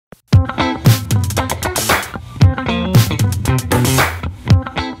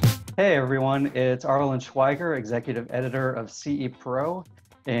Hey everyone, it's Arlen Schweiger, Executive Editor of CE Pro,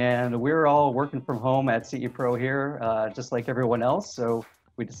 and we're all working from home at CE Pro here, just like everyone else. So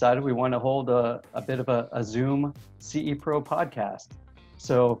we decided we want to hold a bit of a Zoom CE Pro podcast.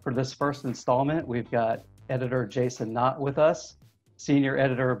 So for this first installment, we've got editor Jason Knott with us, senior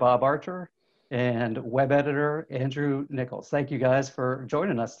editor Bob Archer, and web editor Andrew Nichols. Thank you guys for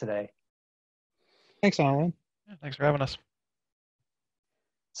joining us today. Thanks, Alan. Yeah, thanks for having us.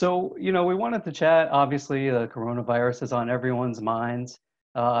 So, we wanted to chat. Obviously, the coronavirus is on everyone's minds.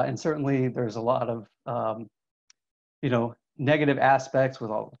 And certainly there's a lot of, negative aspects with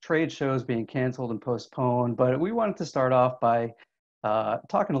all the trade shows being canceled and postponed. But we wanted to start off by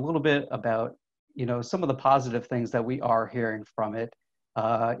talking a little bit about, some of the positive things that we are hearing from it.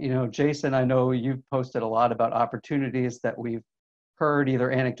 Jason, I know you've posted a lot about opportunities that we've heard either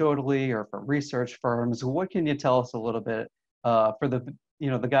anecdotally or from research firms. What can you tell us a little bit for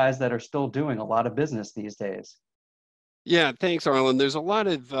the guys that are still doing a lot of business these days? Yeah, thanks, Arlen. There's a lot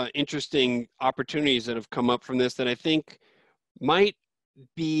of interesting opportunities that have come up from this that I think might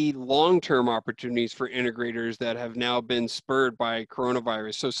be long-term opportunities for integrators that have now been spurred by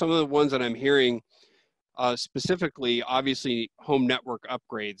coronavirus. So some of the ones that I'm hearing specifically, obviously, home network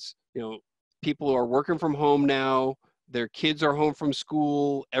upgrades. People are working from home now. Their kids are home from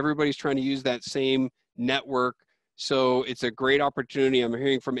school. Everybody's trying to use that same network. So it's a great opportunity. I'm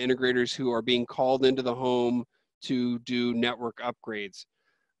hearing from integrators who are being called into the home to do network upgrades.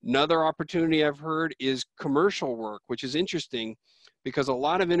 Another opportunity I've heard is commercial work, which is interesting because a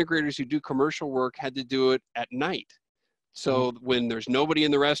lot of integrators who do commercial work had to do it at night. So when there's nobody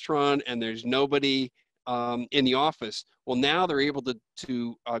in the restaurant and there's nobody in the office, well, now they're able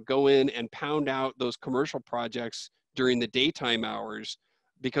to go in and pound out those commercial projects during the daytime hours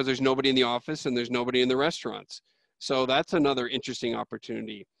because there's nobody in the office and there's nobody in the restaurants. So that's another interesting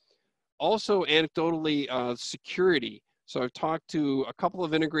opportunity. Also, anecdotally, security. So I've talked to a couple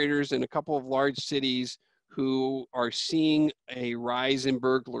of integrators in a couple of large cities who are seeing a rise in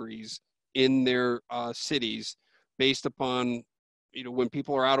burglaries in their cities based upon, when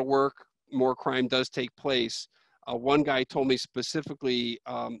people are out of work, more crime does take place. One guy told me specifically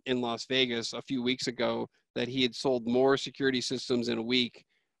in Las Vegas a few weeks ago that he had sold more security systems in a week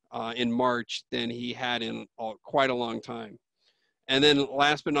in March than he had in quite a long time. And then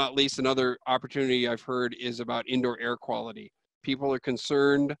last but not least, another opportunity I've heard is about indoor air quality. People are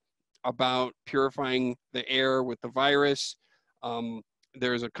concerned about purifying the air with the virus.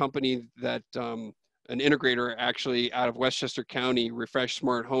 There's a company that, an integrator actually out of Westchester County, Refresh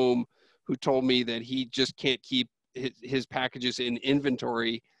Smart Home, who told me that he just can't keep his packages in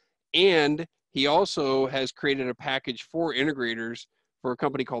inventory. And he also has created a package for integrators for a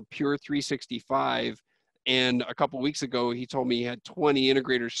company called Pure 365. And a couple of weeks ago, he told me he had 20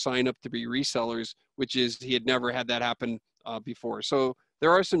 integrators sign up to be resellers, which is, he had never had that happen before. So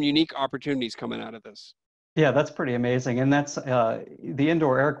there are some unique opportunities coming out of this. Yeah, that's pretty amazing. And that's the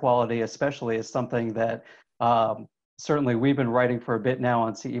indoor air quality, especially, is something that certainly we've been writing for a bit now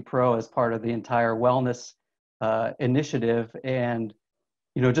on CE Pro as part of the entire wellness initiative. And,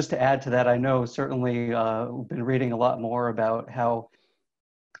 just to add to that, I know certainly we've been reading a lot more about how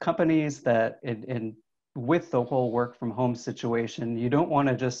companies that with the whole work from home situation, you don't want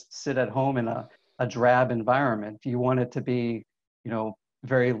to just sit at home in a drab environment. You want it to be,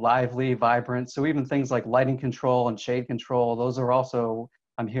 very lively, vibrant. So even things like lighting control and shade control, those are also,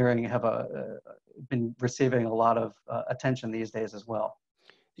 I'm hearing, have been receiving a lot of attention these days as well.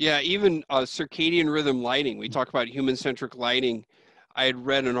 Yeah, even circadian rhythm lighting. We talk about human-centric lighting. I had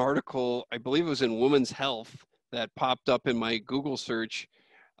read an article, I believe it was in Women's Health, that popped up in my Google search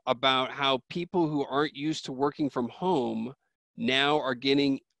about how people who aren't used to working from home now are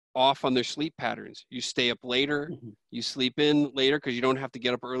getting off on their sleep patterns. You stay up later, you sleep in later because you don't have to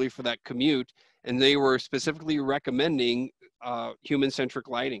get up early for that commute. And they were specifically recommending human-centric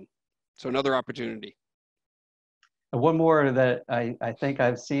lighting. So another opportunity. One more that I think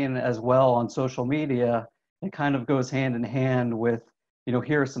I've seen as well on social media, it kind of goes hand in hand with,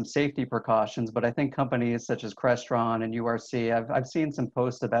 here are some safety precautions, but I think companies such as Crestron and URC, I've seen some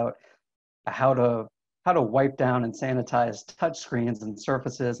posts about how to wipe down and sanitize touchscreens and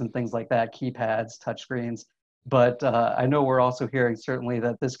surfaces and things like that, keypads, touchscreens. But I know we're also hearing certainly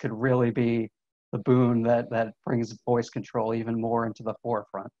that this could really be the boon that brings voice control even more into the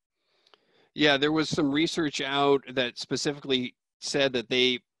forefront. Yeah, there was some research out that specifically said that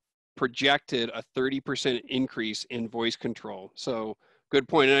they projected a 30% increase in voice control. So good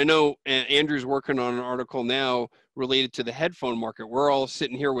point. And I know Andrew's working on an article now related to the headphone market. We're all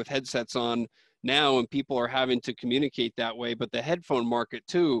sitting here with headsets on, now, and people are having to communicate that way. But the headphone market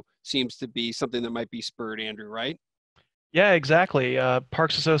too seems to be something that might be spurred, Andrew, right? Yeah, exactly.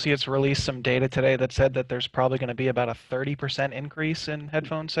 Parks Associates released some data today that said that there's probably going to be about a 30% increase in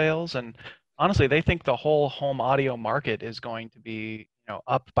headphone sales. And honestly, they think the whole home audio market is going to be,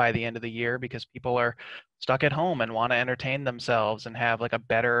 up by the end of the year because people are stuck at home and want to entertain themselves and have like a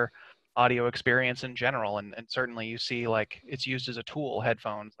better audio experience in general. And certainly you see like it's used as a tool,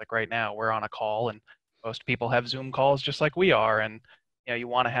 headphones. Like right now, we're on a call and most people have Zoom calls just like we are. And you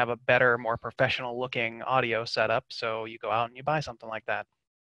want to have a better, more professional looking audio setup. So you go out and you buy something like that.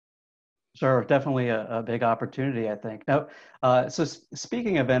 Sure, definitely a big opportunity, I think. Now,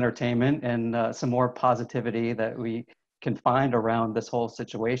 speaking of entertainment and some more positivity that we can find around this whole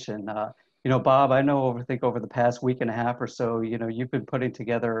situation, Bob, I know think over the past week and a half or so, you've been putting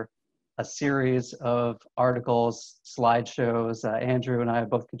together a series of articles, slideshows. Andrew and I have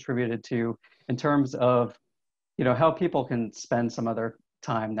both contributed to in terms of, how people can spend some other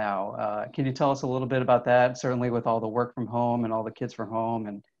time now. Can you tell us a little bit about that? Certainly with all the work from home and all the kids from home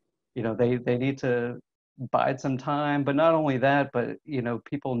and they need to bide some time, but not only that, but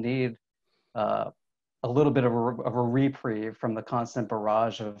people need uh, a little bit of a reprieve from the constant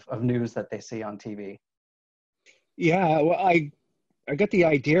barrage of news that they see on TV. Yeah, well, I got the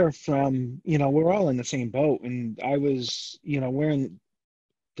idea from, we're all in the same boat. And I was, we're in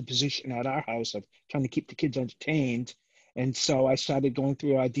the position at our house of trying to keep the kids entertained. And so I started going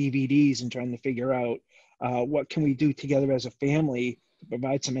through our DVDs and trying to figure out what can we do together as a family to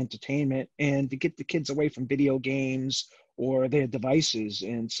provide some entertainment and to get the kids away from video games or their devices.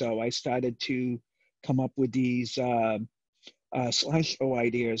 And so I started to come up with these slideshow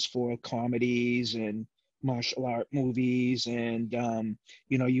ideas for comedies and martial art movies. And,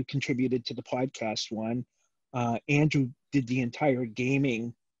 you contributed to the podcast one. Andrew did the entire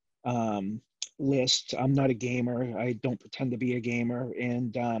gaming list. I'm not a gamer. I don't pretend to be a gamer.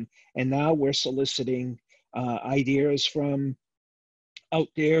 And now we're soliciting ideas from out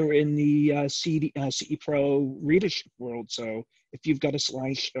there in the CE Pro readership world. So if you've got a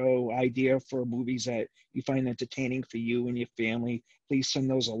slideshow idea for movies that you find entertaining for you and your family, please send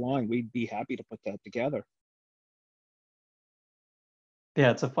those along. We'd be happy to put that together.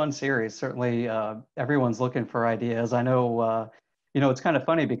 Yeah, it's a fun series. Certainly, everyone's looking for ideas. I know, it's kind of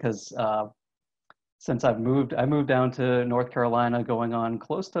funny because since I moved down to North Carolina going on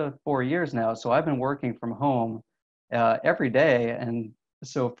close to 4 years now. So I've been working from home every day. And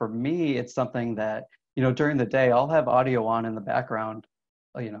so for me, it's something that, during the day, I'll have audio on in the background,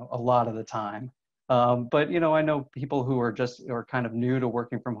 a lot of the time. But, I know people who are kind of new to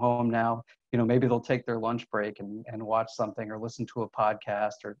working from home now, maybe they'll take their lunch break and watch something or listen to a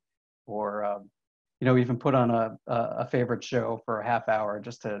podcast or even put on a favorite show for a half hour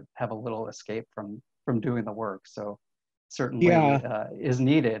just to have a little escape from doing the work. So certainly Yeah, is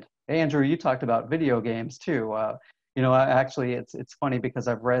needed. Andrew, you talked about video games too. Actually, it's funny because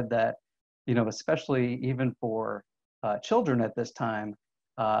I've read that, especially even for children at this time,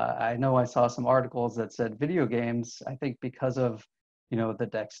 I know I saw some articles that said video games, I think because of, the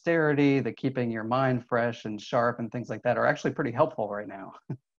dexterity, the keeping your mind fresh and sharp and things like that are actually pretty helpful right now.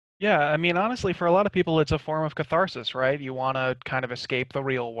 yeah. I mean, honestly, for a lot of people, it's a form of catharsis, right? You want to kind of escape the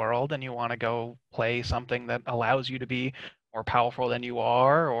real world and you want to go play something that allows you to be more powerful than you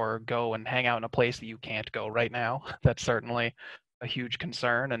are, or go and hang out in a place that you can't go right now. That's certainly a huge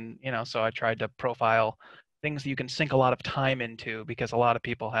concern. And, so I tried to profile things that you can sink a lot of time into because a lot of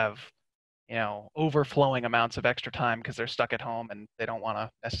people have, overflowing amounts of extra time because they're stuck at home and they don't want to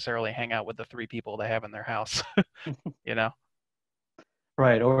necessarily hang out with the three people they have in their house, you know?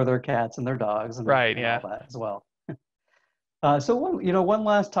 Right, or their cats and their dogs Right, and all yeah. that as well. So one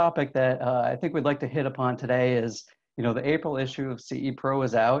last topic that I think we'd like to hit upon today is, the April issue of CE Pro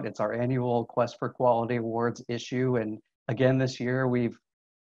is out. It's our annual Quest for Quality Awards issue. And again, this year we've,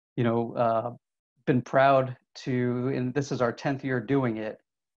 you know, uh, been proud to, and this is our 10th year doing it,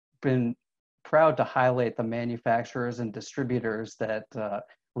 been proud to highlight the manufacturers and distributors that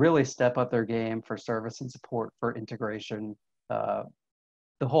really step up their game for service and support for integration, uh,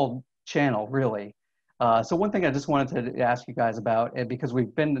 the whole channel, really. So one thing I just wanted to ask you guys about, and because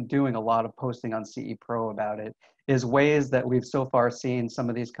we've been doing a lot of posting on CE Pro about it, is ways that we've so far seen some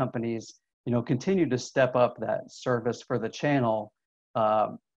of these companies, continue to step up that service for the channel uh,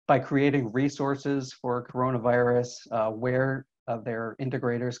 by creating resources for coronavirus, where their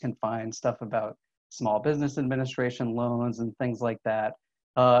integrators can find stuff about small business administration loans and things like that.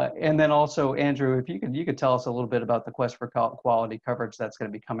 And then also, Andrew, if you could tell us a little bit about the Quest for Quality coverage that's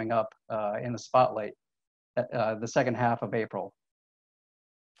going to be coming up in the spotlight the second half of April.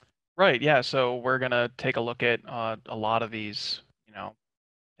 Right. Yeah. So we're gonna take a look at a lot of these,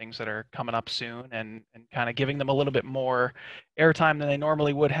 things that are coming up soon, and kind of giving them a little bit more airtime than they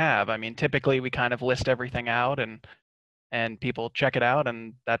normally would have. I mean, typically we kind of list everything out, and people check it out,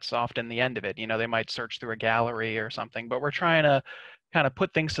 and that's often the end of it. They might search through a gallery or something, but we're trying to kind of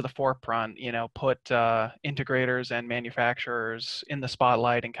put things to the forefront, put integrators and manufacturers in the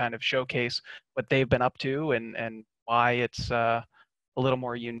spotlight and kind of showcase what they've been up to, and why it's a little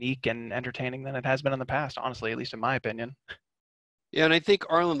more unique and entertaining than it has been in the past, honestly, at least in my opinion. Yeah, and I think,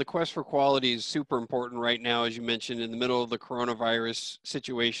 Arlen, the quest for quality is super important right now, as you mentioned, in the middle of the coronavirus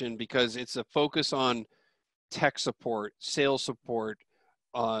situation, because it's a focus on tech support, sales support,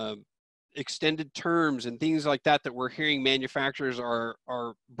 uh, extended terms, and things like that we're hearing manufacturers are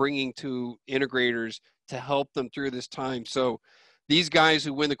bringing to integrators to help them through this time. So these guys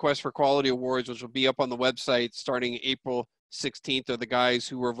who win the Quest for Quality Awards, which will be up on the website starting April 16th, are the guys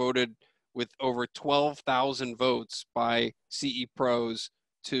who were voted with over 12,000 votes by CE pros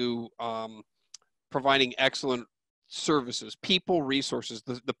to providing excellent services, people resources,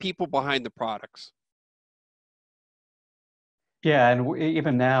 the people behind the products. Yeah, and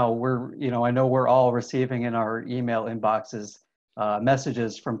even now I know we're all receiving in our email inboxes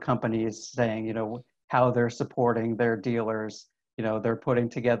messages from companies saying, how they're supporting their dealers. They're putting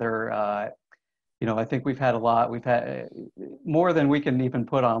together, I think we've had more than we can even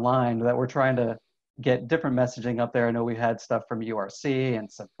put online, that we're trying to get different messaging up there. I know we had stuff from URC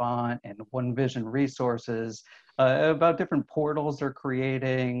and Savant and One Vision Resources about different portals they're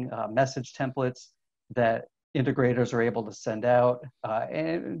creating, message templates that integrators are able to send out,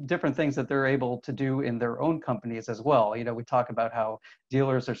 and different things that they're able to do in their own companies as well. We talk about how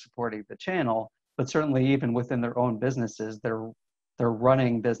dealers are supporting the channel, but certainly even within their own businesses, they're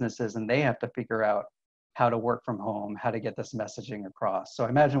running businesses, and they have to figure out how to work from home, how to get this messaging across. So I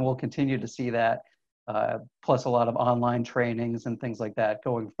imagine we'll continue to see that, plus a lot of online trainings and things like that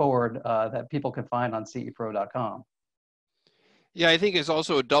going forward, that people can find on cepro.com. Yeah, I think it's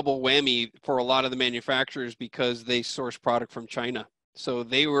also a double whammy for a lot of the manufacturers because they source product from China. So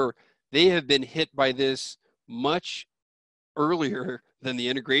they have been hit by this much earlier than the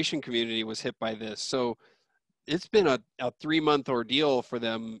integration community was hit by this. So it's been a 3-month ordeal for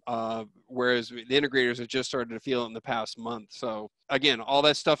them, whereas the integrators have just started to feel it in the past month. So again, all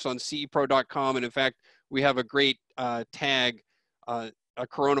that stuff's on cepro.com. And in fact, we have a great tag, a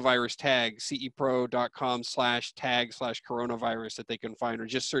coronavirus tag, cepro.com/tag/coronavirus that they can find, or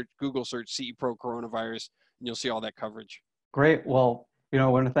just Google search CEPRO coronavirus, and you'll see all that coverage. Great. Well, I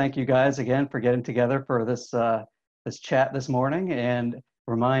want to thank you guys again for getting together for this chat this morning, and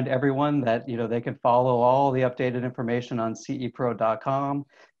remind everyone that they can follow all the updated information on cepro.com.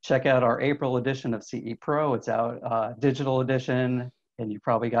 Check out our April edition of CE Pro. It's out, digital edition, and you've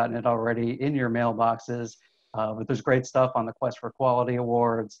probably gotten it already in your mailboxes. But there's great stuff on the Quest for Quality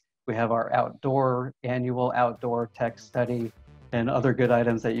Awards. We have our annual outdoor tech study, and other good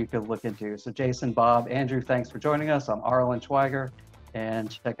items that you could look into. So Jason, Bob, Andrew, thanks for joining us. I'm Arlen Schweiger, and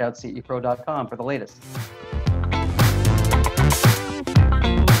check out cepro.com for the latest.